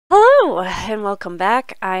Hello and welcome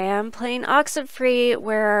back. I am playing Oxenfree,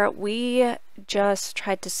 where we just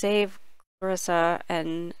tried to save Clarissa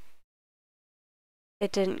and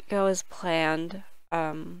it didn't go as planned.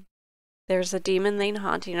 There's a demon thing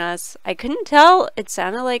haunting us. I couldn't tell. It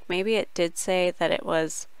sounded like maybe it did say that it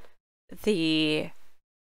was the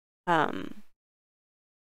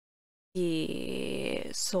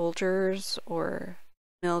soldiers or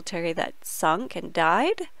military that sunk and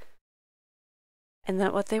died. And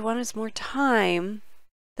that what they want is more time.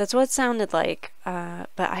 That's what it sounded like.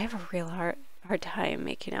 But I have a real hard time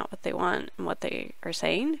making out what they want and what they are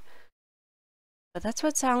saying. But that's what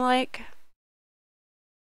it sounded like.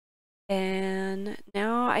 And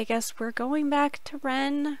now I guess we're going back to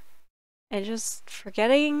Ren and just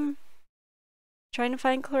forgetting, trying to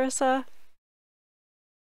find Clarissa.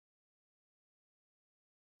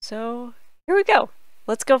 So here we go.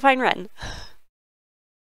 Let's go find Ren.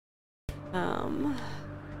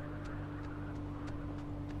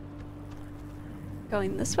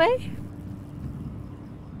 Going this way?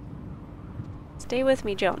 Stay with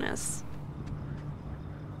me, Jonas.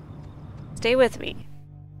 Stay with me.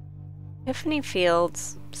 Tiffany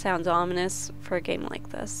Fields sounds ominous for a game like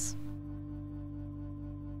this.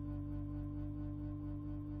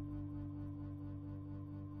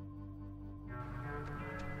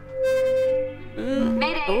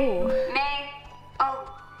 Mayday! Oh. May!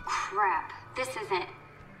 Oh, crap. This isn't...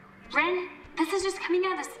 Ren, this is just coming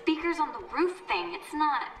out of the speakers on the roof thing. It's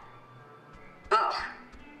not... Ugh.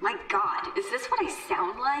 My god, is this what I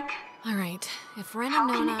sound like? Alright, if Ren and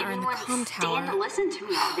Nona are in the comm tower... stand to listen to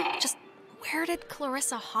me all day? Just where did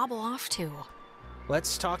Clarissa hobble off to?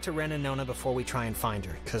 Let's talk to Ren and Nona before we try and find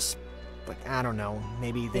her, because, like, I don't know,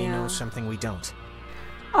 maybe they know something we don't.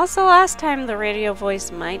 Also, last time the radio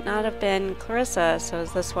voice might not have been Clarissa, so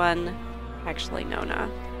is this one actually Nona?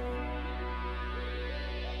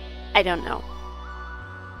 I don't know.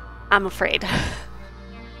 I'm afraid.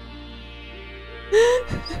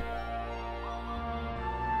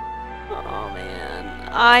 Oh man,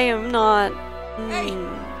 I am not. Hey,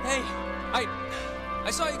 I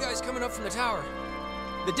saw you guys coming up from the tower.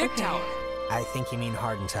 The Dick Tower. I think you mean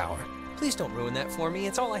Harden Tower. Please don't ruin that for me.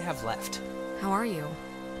 It's all I have left. How are you?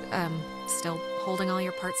 Still holding all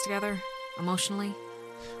your parts together? Emotionally?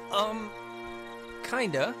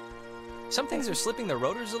 Kinda. Some things are slipping the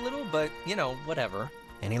rotors a little, but, you know, whatever.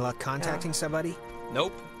 Any luck contacting somebody?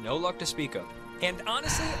 Nope, no luck to speak of. And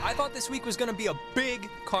honestly, I thought this week was gonna be a big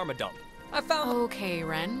karma dump. I found... Okay,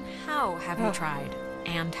 Ren. How have you tried?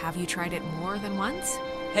 And have you tried it more than once?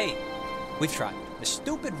 Hey, we've tried. The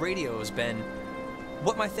stupid radio has been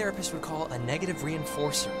what my therapist would call a negative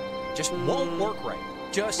reinforcer. Just won't work right.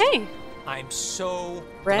 Just... Hey! I'm so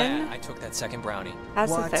Ren? glad I took that second brownie. How's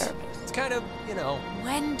the What? therapist? It's kind of, you know...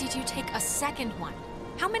 When did you take a second one?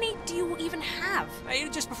 How many do you even have? I ate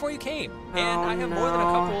it just before you came. Oh, And I have more than a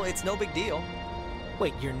no. couple. It's no big deal.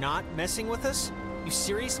 Wait, you're not messing with us? You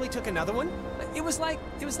seriously took another one? It was like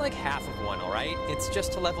half of one, all right? It's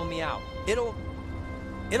just to level me out. It'll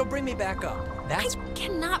bring me back up. That's... I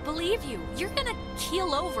cannot believe you. You're gonna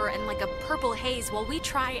keel over in like a purple haze while we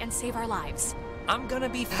try and save our lives. I'm gonna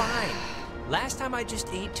be fine. Last time I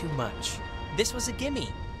just ate too much. This was a gimme.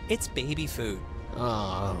 It's baby food.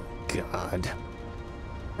 Oh, God.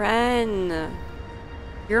 Ren,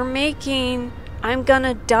 you're making I'm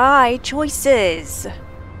gonna die choices.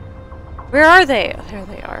 Where are they? Oh, there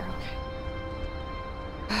they are.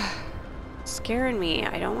 Okay. Scaring me.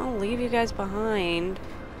 I don't want to leave you guys behind.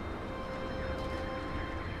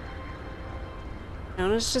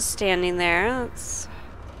 Nona's just standing there. That's...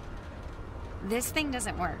 This thing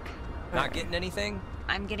doesn't work. Not getting anything?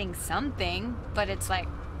 I'm getting something, but it's like...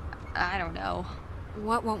 I don't know.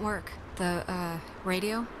 What won't work? The,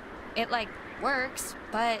 radio? It, like, works,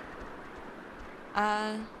 but...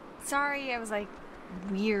 Sorry, I was, like,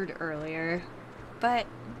 weird earlier. But,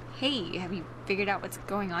 hey, have you figured out what's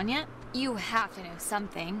going on yet? You have to know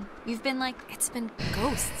something. You've been, like... It's been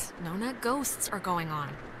ghosts, Nona. Ghosts are going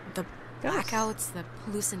on. The blackouts, the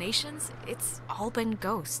hallucinations, it's all been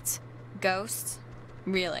ghosts. Ghosts?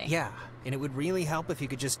 Really? Yeah, and it would really help if you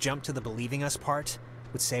could just jump to the believing us part.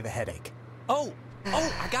 Would save a headache. Oh,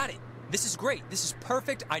 I got it. This is great. This is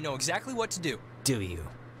perfect. I know exactly what to do. Do you?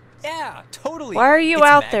 Yeah, totally. Why are you It's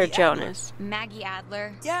out there, Maggie Adler. Jonas? Maggie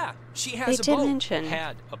Adler? Yeah, she has They a did boat. mention.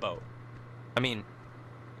 Had a boat. I mean,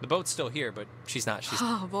 the boat's still here, but she's not. She's...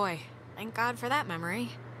 Oh boy, thank God for that memory.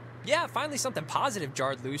 Yeah, finally something positive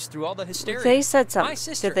jarred loose through all the hysteria. They said something. My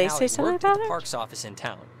sister, Did they say Allie, something worked at about the it? parks office in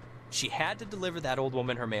town. She had to deliver that old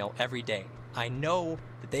woman her mail every day. I know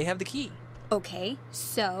that they have the key. Okay,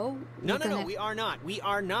 so... No, we are not. We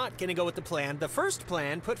are not gonna go with the plan. The first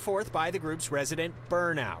plan put forth by the group's resident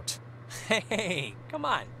Burnout. Hey, come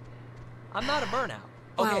on. I'm not a burnout.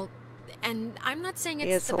 Okay. Well, and I'm not saying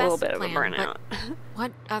it's It's the a little best bit of a plan, burnout. but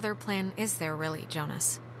what other plan is there really,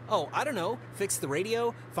 Jonas? Oh, I don't know. Fix the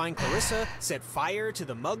radio, find Clarissa, set fire to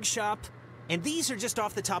the mug shop. And these are just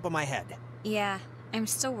off the top of my head. Yeah, I'm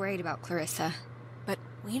still worried about Clarissa. But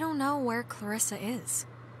we don't know where Clarissa is.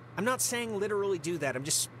 I'm not saying literally do that. I'm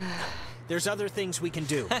just... There's other things we can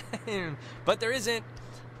do. But there isn't.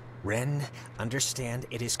 Ren, understand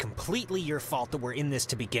it is completely your fault that we're in this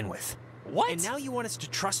to begin with. What? And now you want us to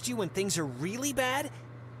trust you when things are really bad?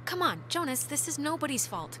 Come on, Jonas, this is nobody's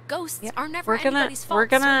fault. Ghosts Yeah, are never we're gonna anybody's fault,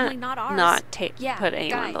 certainly not ours. Yeah, put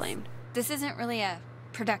anyone guys, blame. this isn't really a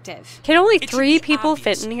productive. Can only It should 3 be people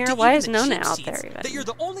obvious fit in here? to Why even is the Nona cheap out seats there even? that you're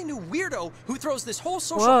the only new weirdo who throws this whole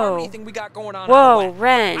social Whoa. harmony thing we got going on. Whoa, out the way.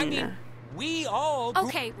 Ren. I mean, we all.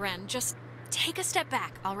 Okay, Ren, just take a step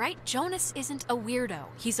back, all right? Jonas isn't a weirdo.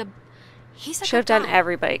 He's a Should have good done guy.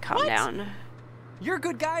 everybody calm What? down. Your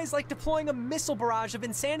good guy is like deploying a missile barrage of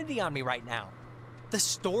insanity on me right now. The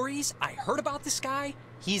stories I heard about this guy,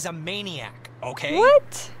 he's a maniac, okay?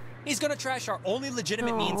 What? He's gonna trash our only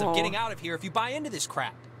legitimate means of getting out of here if you buy into this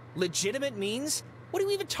crap. Legitimate means? What are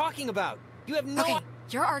you even talking about? You have no... Okay,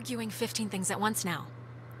 you're arguing 15 things at once now.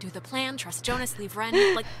 Do the plan, trust Jonas, leave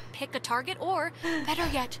Ren, like, pick a target, or, better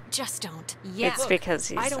yet, just don't. Yeah. It's because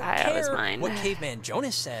he's I don't high out of his care mind. what Caveman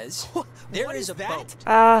Jonas says. There What is is a that? boat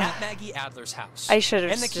Ah. at Maggie Adler's house. I should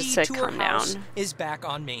have And the just key said to her calm house down. is back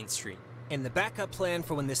on Main Street. And the backup plan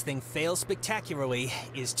for when this thing fails spectacularly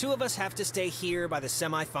is 2 of us have to stay here by the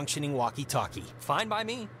semi-functioning walkie-talkie. Fine by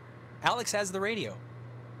me. Alex has the radio.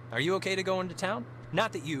 Are you okay to go into town?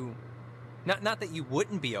 Not that you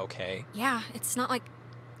wouldn't be okay. Yeah, it's not like,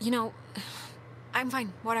 you know, I'm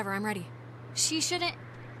fine, whatever, I'm ready. You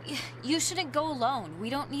shouldn't go alone. We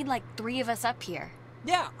don't need like 3 of us up here.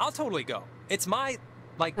 Yeah, I'll totally go. It's my,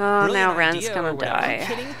 like, Oh, brilliant now Ren's idea gonna or whatever. die. Are you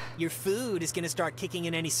kidding? Your food is going to start kicking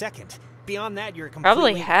in any second. Beyond that, you're a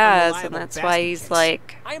Probably completely has, and unreliable that's why basket he's case.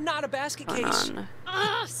 like, I am not a basket going case. on.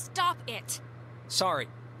 Ugh, stop it! Sorry.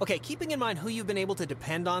 Okay, keeping in mind who you've been able to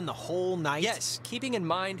depend on the whole night. Yes, keeping in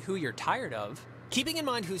mind who you're tired of. Keeping in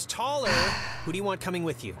mind who's taller, who do you want coming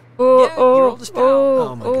with you? Oh, Yeah, your oldest pal.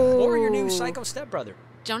 Oh my God. Or your new psycho stepbrother.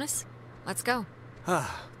 Jonas, let's go.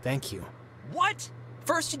 Ah, thank you. What?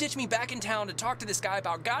 First you ditch me back in town to talk to this guy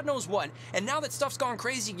about God knows what, and now that stuff's gone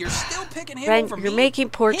crazy, you're still picking him Ren, over me? you're making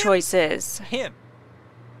poor Him? choices. Him.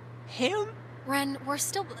 Him? Ren, we're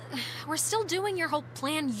still doing your whole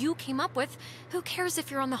plan you came up with. Who cares if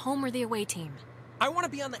you're on the home or the away team? I want to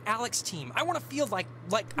be on the Alex team. I want to feel like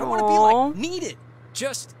I Aw. want to be like needed.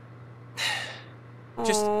 Just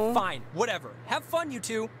Aw. fine. Whatever. Have fun, you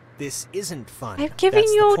two. This isn't fun. I've given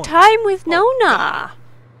That's the you point. time with Oh, Nona.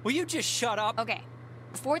 Will you just shut up? Okay,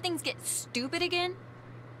 before things get stupid again,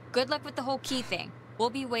 good luck with the whole key thing.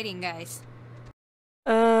 We'll be waiting, guys.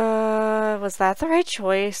 Was that the right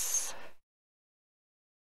choice?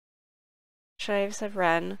 Should I have said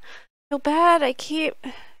Ren? I feel bad. I keep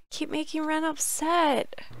making Ren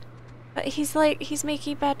upset. But he's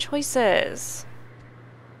making bad choices.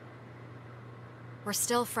 We're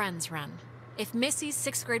still friends, Ren. If Missy's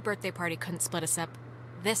 6th grade birthday party couldn't split us up,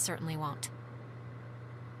 this certainly won't.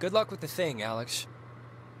 Good luck with the thing, Alex.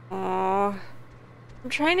 Aww. I'm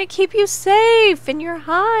trying to keep you safe, and you're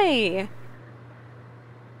high.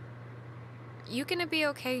 You gonna be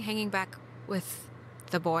okay hanging back with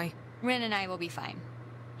the boy? Ren and I will be fine.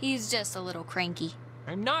 He's just a little cranky.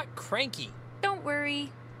 I'm not cranky. Don't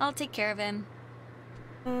worry, I'll take care of him.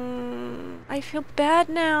 I feel bad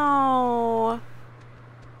now.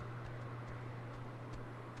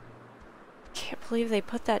 Can't believe they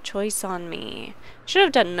put that choice on me. Should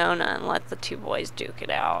have done Nona and let the 2 boys duke it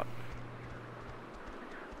out.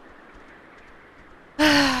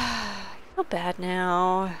 I feel bad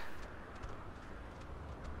now.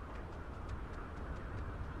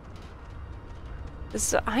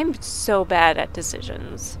 I'm so bad at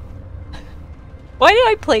decisions. Why do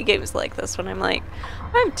I play games like this when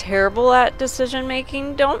I'm terrible at decision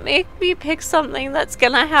making? Don't make me pick something that's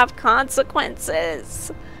gonna have consequences.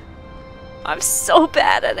 I'm so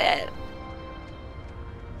bad at it.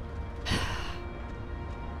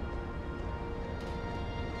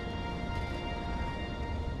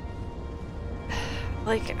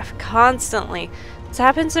 Constantly. This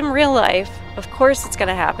happens in real life. Of course it's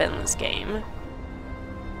gonna happen in this game.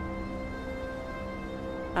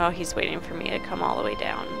 Oh, he's waiting for me to come all the way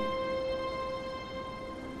down.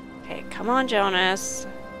 Okay, come on, Jonas.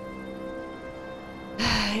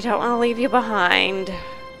 I don't want to leave you behind.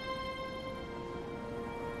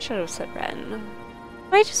 should have said Ren.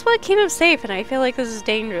 I just want to keep him safe, and I feel like this is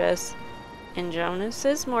dangerous. And Jonas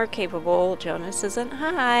is more capable. Jonas isn't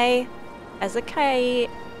high as a kite.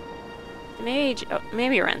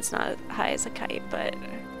 Maybe Ren's not high as a kite, but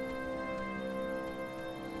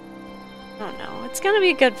I don't know. It's gonna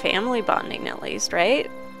be good family bonding at least,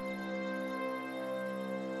 right?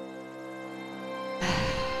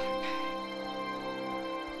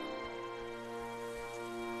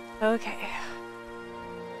 Okay.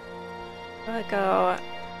 I'm gonna go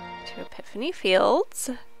to Epiphany Fields.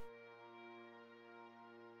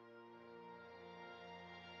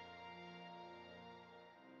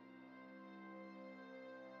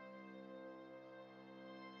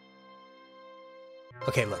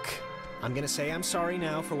 Okay, look. I'm gonna say I'm sorry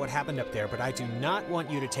now for what happened up there, but I do not want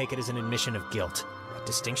you to take it as an admission of guilt. That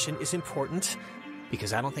distinction is important,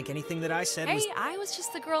 because I don't think anything that I said was— Hey, I was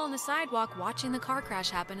just the girl on the sidewalk watching the car crash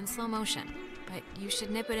happen in slow motion. But you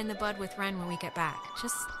should nip it in the bud with Ren when we get back.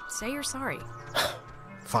 Just say you're sorry.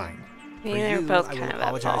 Fine. I mean, they're both I will kind of at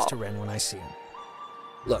apologize fault. to Ren when I see him.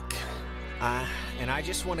 Look, and I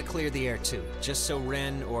just want to clear the air too, just so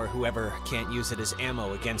Ren or whoever can't use it as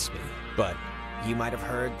ammo against me. But you might have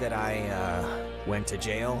heard that I went to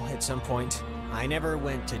jail at some point. I never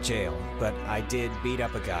went to jail, but I did beat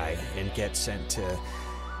up a guy and get sent to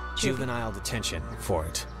juvenile detention for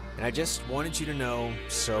it. And I just wanted you to know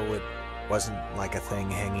so it wasn't like a thing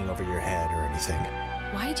hanging over your head or anything.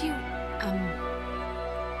 Why'd you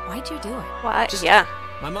do it? What? Just- Yeah.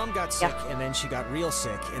 My mom got sick, and then she got real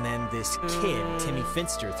sick, and then this kid, Timmy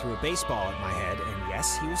Finster, threw a baseball at my head, and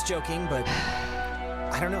yes, he was joking, but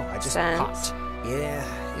I don't know, I just popped. Yeah,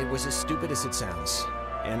 it was as stupid as it sounds,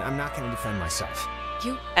 and I'm not going to defend myself.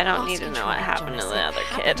 You I don't lost need to know control, what happened to Jonas. the It other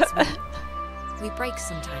kid. happens. We break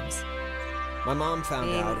sometimes. My mom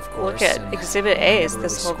found out, of course. Look at and Exhibit I A is never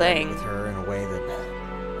this really whole squared thing. with her in a way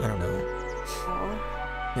that, I don't know,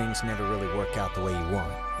 things never really work out the way you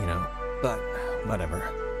want, you know? But, whatever.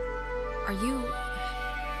 Are you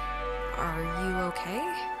okay?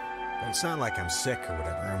 It's not like I'm sick or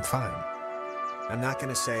whatever, I'm fine. I'm not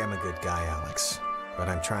gonna say I'm a good guy, Alex, but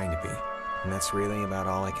I'm trying to be. And that's really about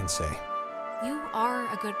all I can say. You are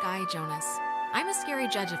a good guy, Jonas. I'm a scary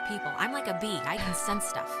judge of people. I'm like a bee. I can sense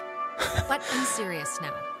stuff. But I'm serious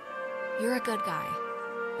now. You're a good guy,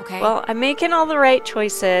 okay? Well, I'm making all the right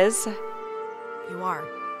choices. You are.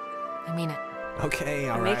 I mean it. Okay,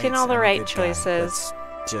 all I'm right. making all the I'm a right good guy. choices.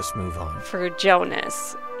 Let's just move on. For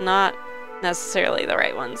Jonas, not necessarily the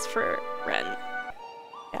right ones for Ren.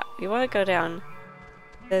 Yeah, you want to go down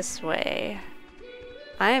this way.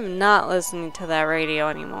 I am not listening to that radio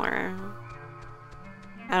anymore.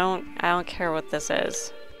 I don't care what this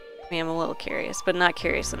is. I mean, I'm a little curious, but not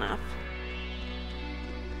curious enough.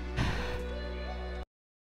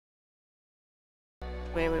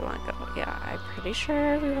 Way we want to go. Yeah, I'm pretty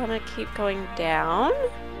sure we want to keep going down.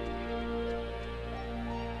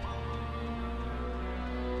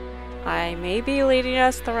 I may be leading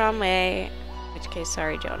us the wrong way, in which case,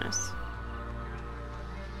 sorry, Jonas.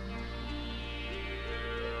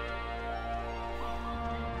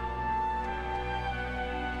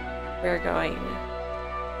 We're going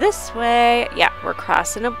this way. Yeah, we're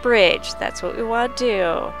crossing a bridge. That's what we want to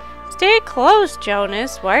do. Stay close,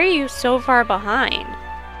 Jonas. Why are you so far behind?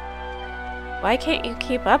 Why can't you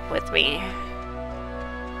keep up with me?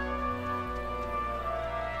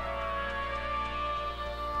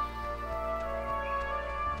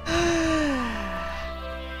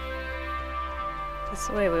 That's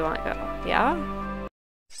the way we want to go. Yeah?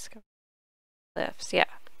 Discovery Cliffs, yeah.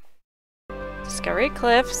 Discovery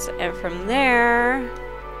Cliffs, and from there,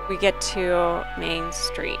 we get to Main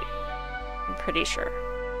Street. I'm pretty sure.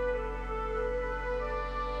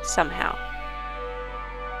 Somehow.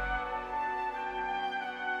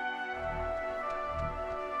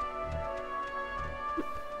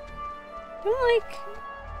 I don't like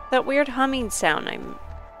that weird humming sound I'm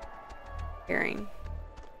hearing.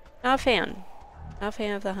 Not a fan. Not a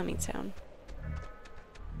fan of the humming sound.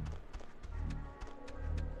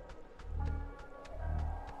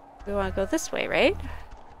 We want to go this way, right?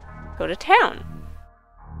 Go to town.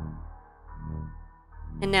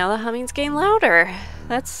 And now the humming's getting louder.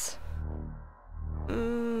 That's...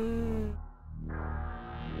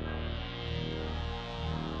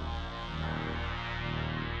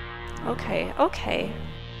 Okay, okay.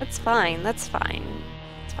 That's fine, that's fine.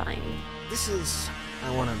 It's fine. This is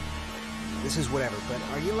whatever, but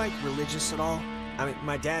are you, like, religious at all? I mean,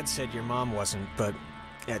 my dad said your mom wasn't, but...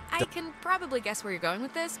 I can probably guess where you're going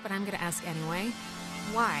with this, but I'm gonna ask anyway.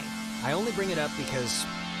 Why? I only bring it up because,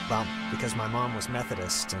 well, because my mom was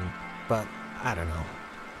Methodist, but I don't know.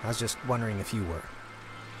 I was just wondering if you were.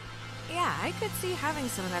 Yeah, I could see having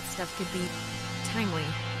some of that stuff could be timely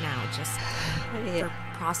now, just Yeah.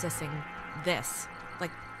 for processing this.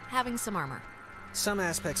 Like having some armor. Some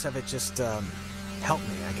aspects of it just, help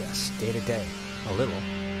me, I guess, day to day. A little.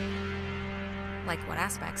 Like what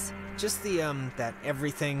aspects? Just the, that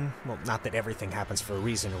everything, well, not that everything happens for a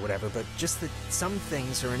reason or whatever, but just that some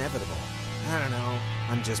things are inevitable. I don't know.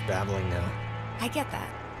 I'm just babbling now. I get that.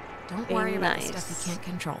 Don't Being worry about the nice. stuff you can't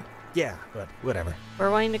control. Yeah, but whatever. We're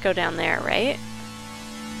wanting to go down there, right?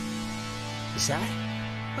 Is that?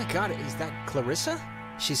 Oh my god, is that Clarissa?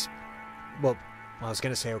 She's... Well, I was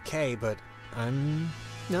gonna say okay, but I'm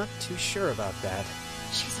not too sure about that.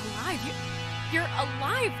 She's alive. You're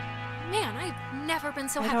alive. Man, I've never been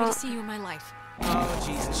so I happy to don't- see you in my life. Oh,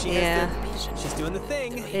 Jesus, Yeah. she's doing the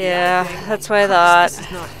thing. Yeah, thing. that's what I thought. This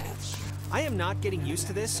is not... I am not getting used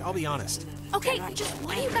to this, I'll be honest. Okay, just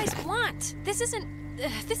what do you guys want? This isn't...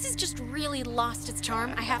 this is just really lost its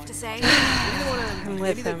charm, I have to say. I'm with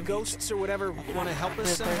Maybe the him. ghosts or whatever want to help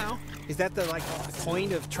us somehow? Is that the, like,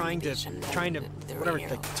 point of trying to, whatever,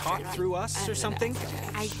 like, talk through us or something?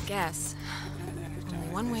 I guess. Only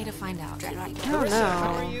one way to find out. I don't Clarissa,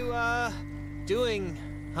 how are know. you, doing,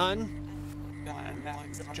 hun?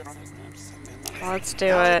 Let's do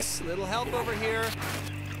Alex, little help over here. it.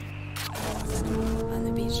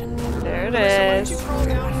 There it Clarissa, why don't is. you crawl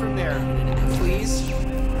down from there, please?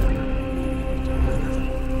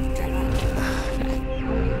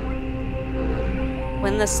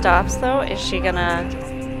 When this stops, though, is she gonna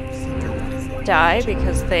die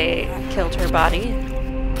because they killed her body?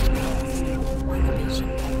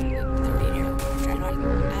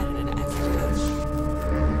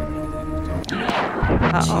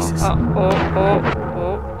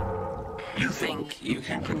 Oh. You think you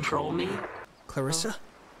can control me? Clarissa?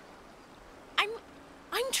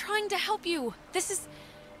 I'm trying to help you. This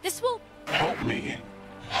will... Help me.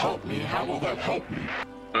 Help me. How will that help me?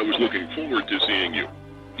 I was looking forward to seeing you.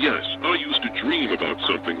 Yes, I used to dream about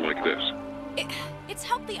something like this. It's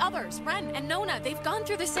helped the others. Ren and Nona, they've gone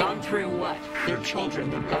through the same... Gone through what? They're children.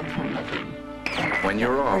 They've gone through nothing. When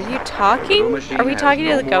you're Are off, you talking? Are we talking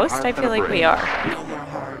to the ghost? I feel like we are. No more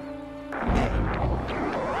heart.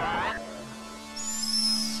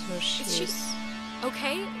 So Is she she's...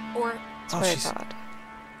 okay? Or... That's what I she's- thought.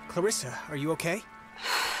 Clarissa, are you okay?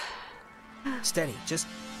 Steady, just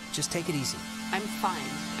take it easy. I'm fine.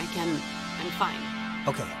 I'm fine.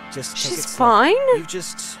 Okay, just take it She's slow. fine? You've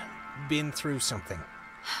just been through something.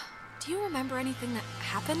 Do you remember anything that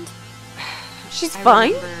happened? She's I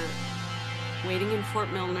fine? remember waiting in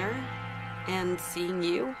Fort Milner and seeing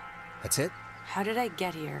you. That's it? How did I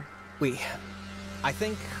get here? I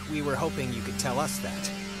think we were hoping you could tell us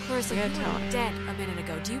that. Clarissa, We you gotta tell were her. dead a minute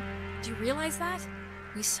ago. Do you realize that?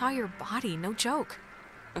 We saw your body, no joke.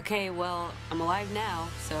 Okay, well, I'm alive now,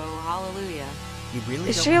 so hallelujah. You really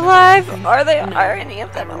Is don't she remember alive? anything? Are any of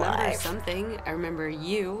I them remember alive? something. I remember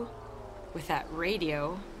you with that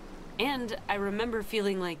radio. And I remember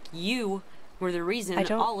feeling like you were the reason I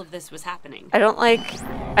don't- all of this was happening. I don't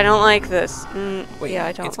like this. Wait, Yeah,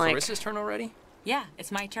 I don't it's like. Clarissa's turn already? Yeah,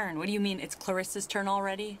 it's my turn. What do you mean it's Clarissa's turn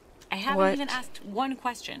already? I haven't What? even asked one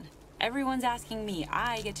question. Everyone's asking me.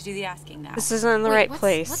 I get to do the asking now. This isn't in the Wait, right what's-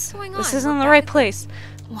 place. what's going This on? isn't We're the back right at the- place.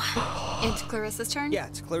 It's Clarissa's turn? Yeah,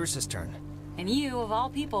 it's Clarissa's turn. And you, of all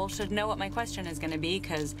people, should know what my question is going to be,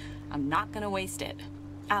 because I'm not going to waste it.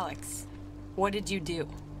 Alex, what did you do?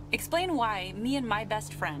 Explain why me and my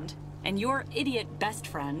best friend, and your idiot best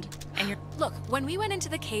friend, and your... Look, when we went into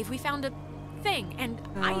the cave, we found a thing, and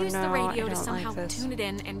I Oh, used the no, radio I to don't somehow like this. tune it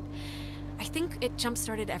in, and I think it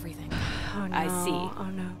jump-started everything. Oh no. I see. Oh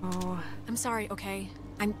no. I'm sorry, okay?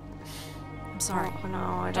 I'm sorry. Oh no,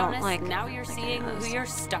 I don't Jonas, like. now you're seeing this. who you're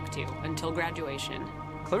stuck to until graduation.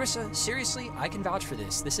 Clarissa, seriously, I can vouch for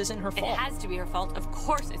this. This isn't her It fault. has to be her fault. Of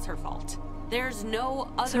course it's her fault. There's no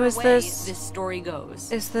other So is way this- this story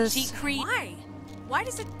goes. Is this? She Why? Why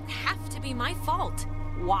does it have to be my fault?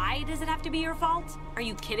 Why does it have to be your fault? Are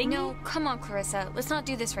you kidding No, me? come on, Clarissa. Let's not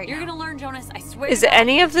do this right You're now. gonna learn, Jonas. I swear. Is to God,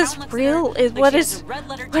 any of the this town looks real? at her Is- like what she has is- a red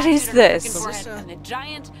letter what tattooed is on her freaking this? forehead, Clarissa? and the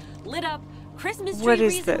giant lit up Christmas tree What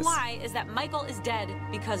is reason this? why is that Michael is dead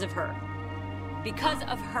because of her. Because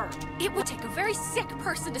of her. It would take a very sick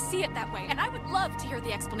person to see it that way, and I would love to hear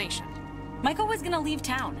the explanation. Michael was gonna leave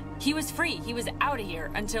town. He was free. He was out of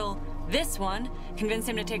here until this one convinced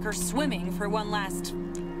him to take her swimming for one last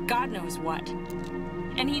God knows what.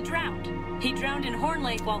 And he drowned. He drowned in Horn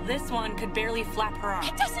Lake while this one could barely flap her arms.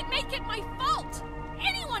 It doesn't make it my fault!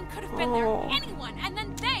 Anyone could have been there, Oh. anyone, and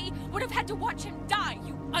then they would have had to watch him die,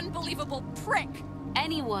 you unbelievable prick!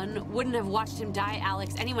 Anyone wouldn't have watched him die,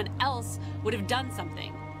 Alex. Anyone else would have done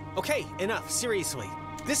something. Okay, enough, seriously.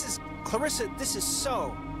 This is Clarissa, this is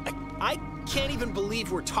so... I can't even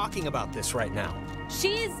believe we're talking about this right now.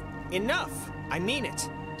 She's... Enough! I mean it.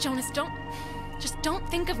 Jonas, just don't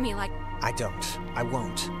think of me like... I don't. I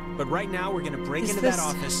won't. But right now, we're gonna break into that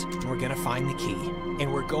office, and we're gonna find the key.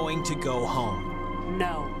 And we're going to go home.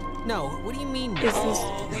 No. No, what do you mean? Is this...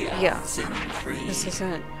 Yeah. This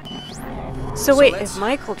isn't... So wait, is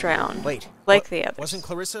Michael drowned? Wait. Like the others? Wasn't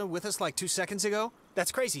Clarissa with us like 2 seconds ago?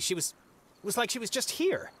 That's crazy. It was like she was just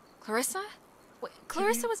here. Clarissa? Wait,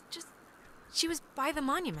 Clarissa was just... She was by the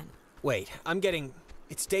monument. Wait, I'm getting...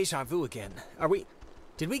 It's deja vu again.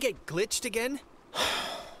 Did we get glitched again?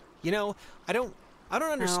 You know, I don't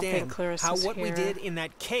understand how what we did in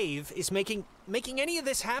that cave is making any of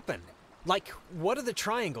this happen. Like, what are the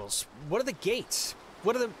triangles? What are the gates?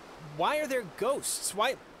 Why are there ghosts?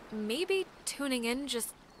 Why? Maybe tuning in just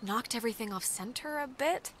knocked everything off center a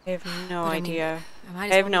bit. I have no idea. I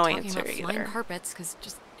have no talking answer about flying either. carpets, because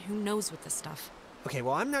just who knows with this stuff. Okay,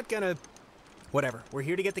 well, I'm not gonna... Whatever. We're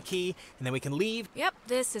here to get the key, and then we can leave. Yep,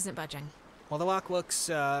 this isn't budging. Well, the lock looks,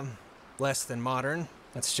 less than modern.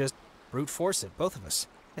 Let's just brute force it, both of us.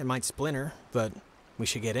 It might splinter, but we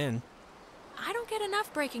should get in. I don't get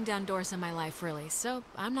enough breaking down doors in my life, really, so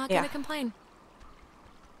I'm not gonna complain.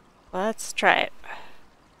 Let's try it.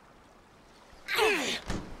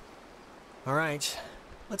 All right.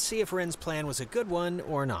 Let's see if Ren's plan was a good one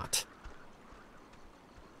or not.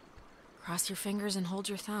 Cross your fingers and hold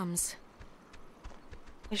your thumbs.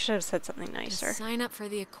 You should have said something nicer. To sign up for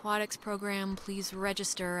the aquatics program, please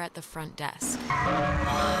register at the front desk.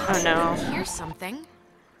 Oh no. Here's something.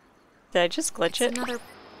 Did I just glitch it? It's another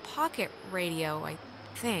pocket radio, I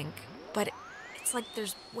think. But it's like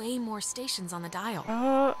there's way more stations on the dial.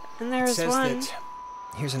 Oh, and there's one.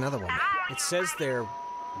 Here's another one. It says they're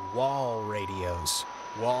wall radios.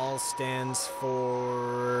 WAL stands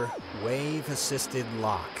for wave-assisted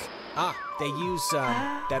lock. Ah, they use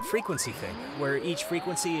that frequency thing, where each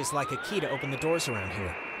frequency is like a key to open the doors around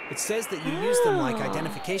here. It says that you use them like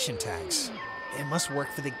identification tags. It must work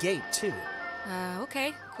for the gate, too.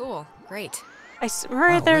 Okay, cool, great. I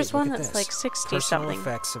swear there's one look at that's this. like 60 Personal something.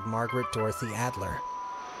 effects of Margaret Dorothy Adler.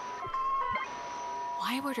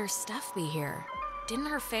 Why would her stuff be here? Didn't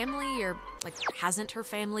her family, or, like, hasn't her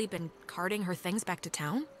family been carting her things back to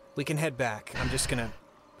town? We can head back. I'm just gonna...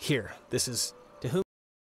 Here, this is... To whom?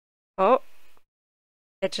 Oh.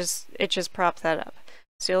 It just propped that up.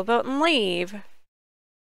 Steal a boat and leave.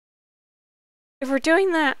 If we're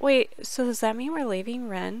doing that, wait, so does that mean we're leaving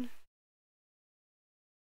Ren?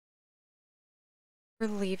 We're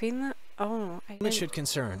leaving the... Oh, I It should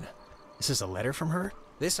concern. This is a letter from her?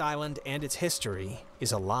 This island and its history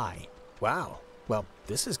is a lie. Wow. Well,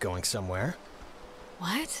 this is going somewhere.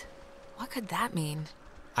 What? What could that mean?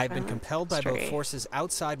 I've been compelled by both forces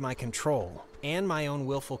outside my control and my own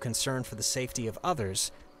willful concern for the safety of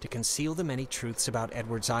others to conceal the many truths about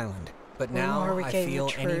Edwards Island. But now I feel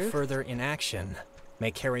any further inaction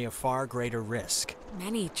may carry a far greater risk.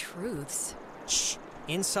 Many truths? Shh.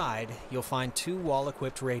 Inside, you'll find 2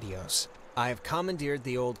 wall-equipped radios. I have commandeered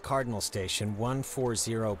the old Cardinal Station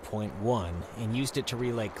 140.1 and used it to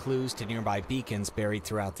relay clues to nearby beacons buried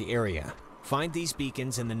throughout the area. Find these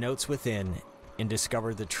beacons in the notes within and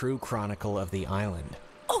discover the true chronicle of the island.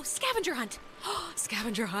 Oh, scavenger hunt!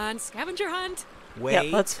 Scavenger hunt! Scavenger hunt! Wait.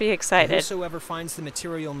 Yeah, let's be excited. Whosoever finds the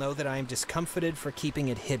material know that I am discomfited for keeping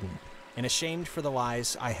it hidden and ashamed for the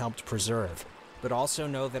lies I helped preserve, but also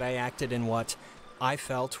know that I acted in what I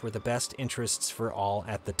felt were the best interests for all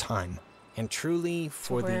at the time. And truly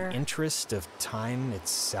for the interest of time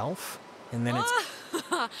itself? And then it's...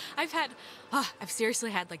 I've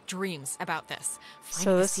seriously had, like, dreams about this.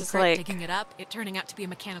 So this is like... digging it up, it turning out to be a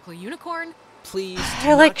mechanical unicorn. Please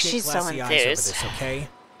I like she's so enthused. This, okay?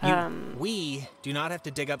 We do not have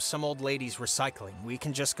to dig up some old lady's recycling. We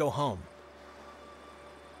can just go home.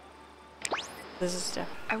 This is stuff.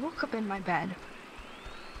 I woke up in my bed.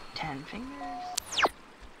 10 fingers. So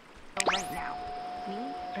right now, me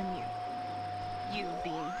and you. You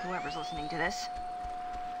being whoever's listening to this.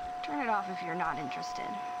 Turn it off if you're not interested,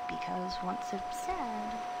 because once it's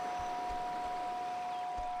said...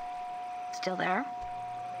 Still there?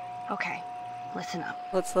 Okay, listen up.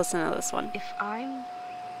 Let's listen to this one. If I'm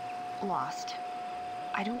lost,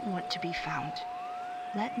 I don't want to be found.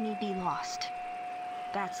 Let me be lost.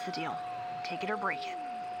 That's the deal. Take it or break it.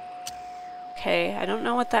 Okay, I don't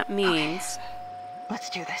know what that means. Okay. Let's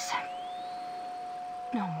do this.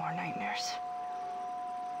 No more nightmares.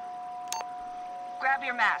 Grab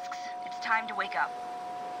your masks. It's time to wake up.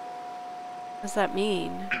 What does that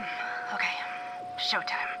mean? Okay,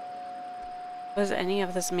 showtime. What does any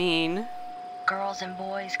of this mean? Girls and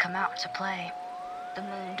boys come out to play. The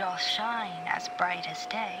moon doth shine as bright as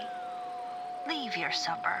day. Leave your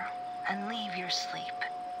supper, and leave your sleep,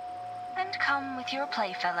 and come with your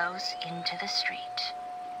playfellows into the street.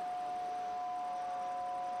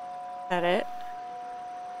 Is that it?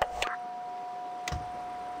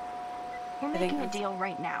 We're I think making a that's- deal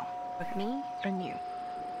right now. Okay. Me and you.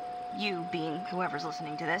 You being whoever's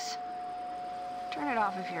listening to this. Turn it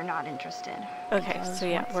off if you're not interested. Okay, Because so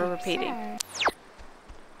yeah, once we're it's repeating.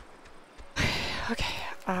 Okay,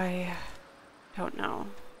 I don't know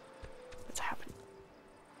what's happening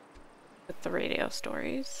with the radio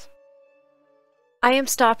stories. I am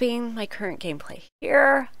stopping my current gameplay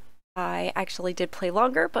here. I actually did play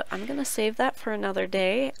longer, but I'm gonna save that for another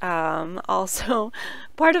day. Also,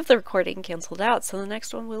 part of the recording canceled out, so the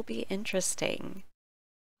next one will be interesting.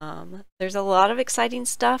 There's a lot of exciting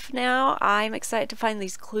stuff now. I'm excited to find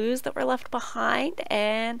these clues that were left behind,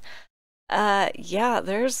 and yeah,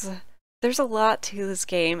 there's a lot to this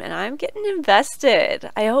game, and I'm getting invested.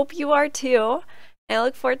 I hope you are too. I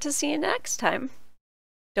look forward to seeing you next time.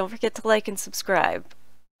 Don't forget to like and subscribe.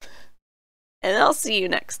 And I'll see you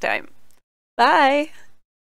next time. Bye!